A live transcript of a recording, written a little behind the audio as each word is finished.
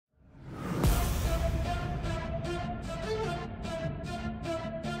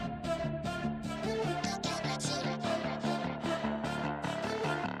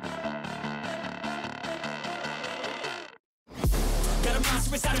a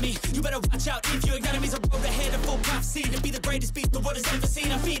monster inside of me. You better watch out if your enemy's a road ahead of full prophecy to be the greatest beast the world has ever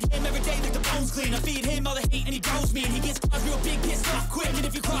seen. I feed him every day like the bones clean. I feed him all the hate and he goes mean. He gets caught real big, pissed off quick, and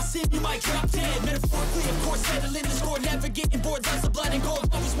if you cross him, you might drop dead. Metaphorically, of course, settling the score, never getting bored. Loves the blood and gore,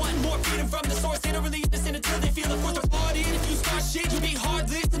 always wanting more. Freedom from the source, they don't really listen until they feel the force of part in. If you start shit, you be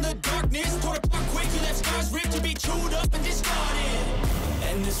heartless in the darkness. Torn apart quick, you left scars ripped, you be chewed up and discarded.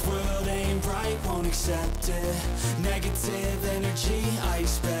 And this world ain't right, won't accept it. Negative energy, I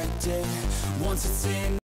expect it. Once it's in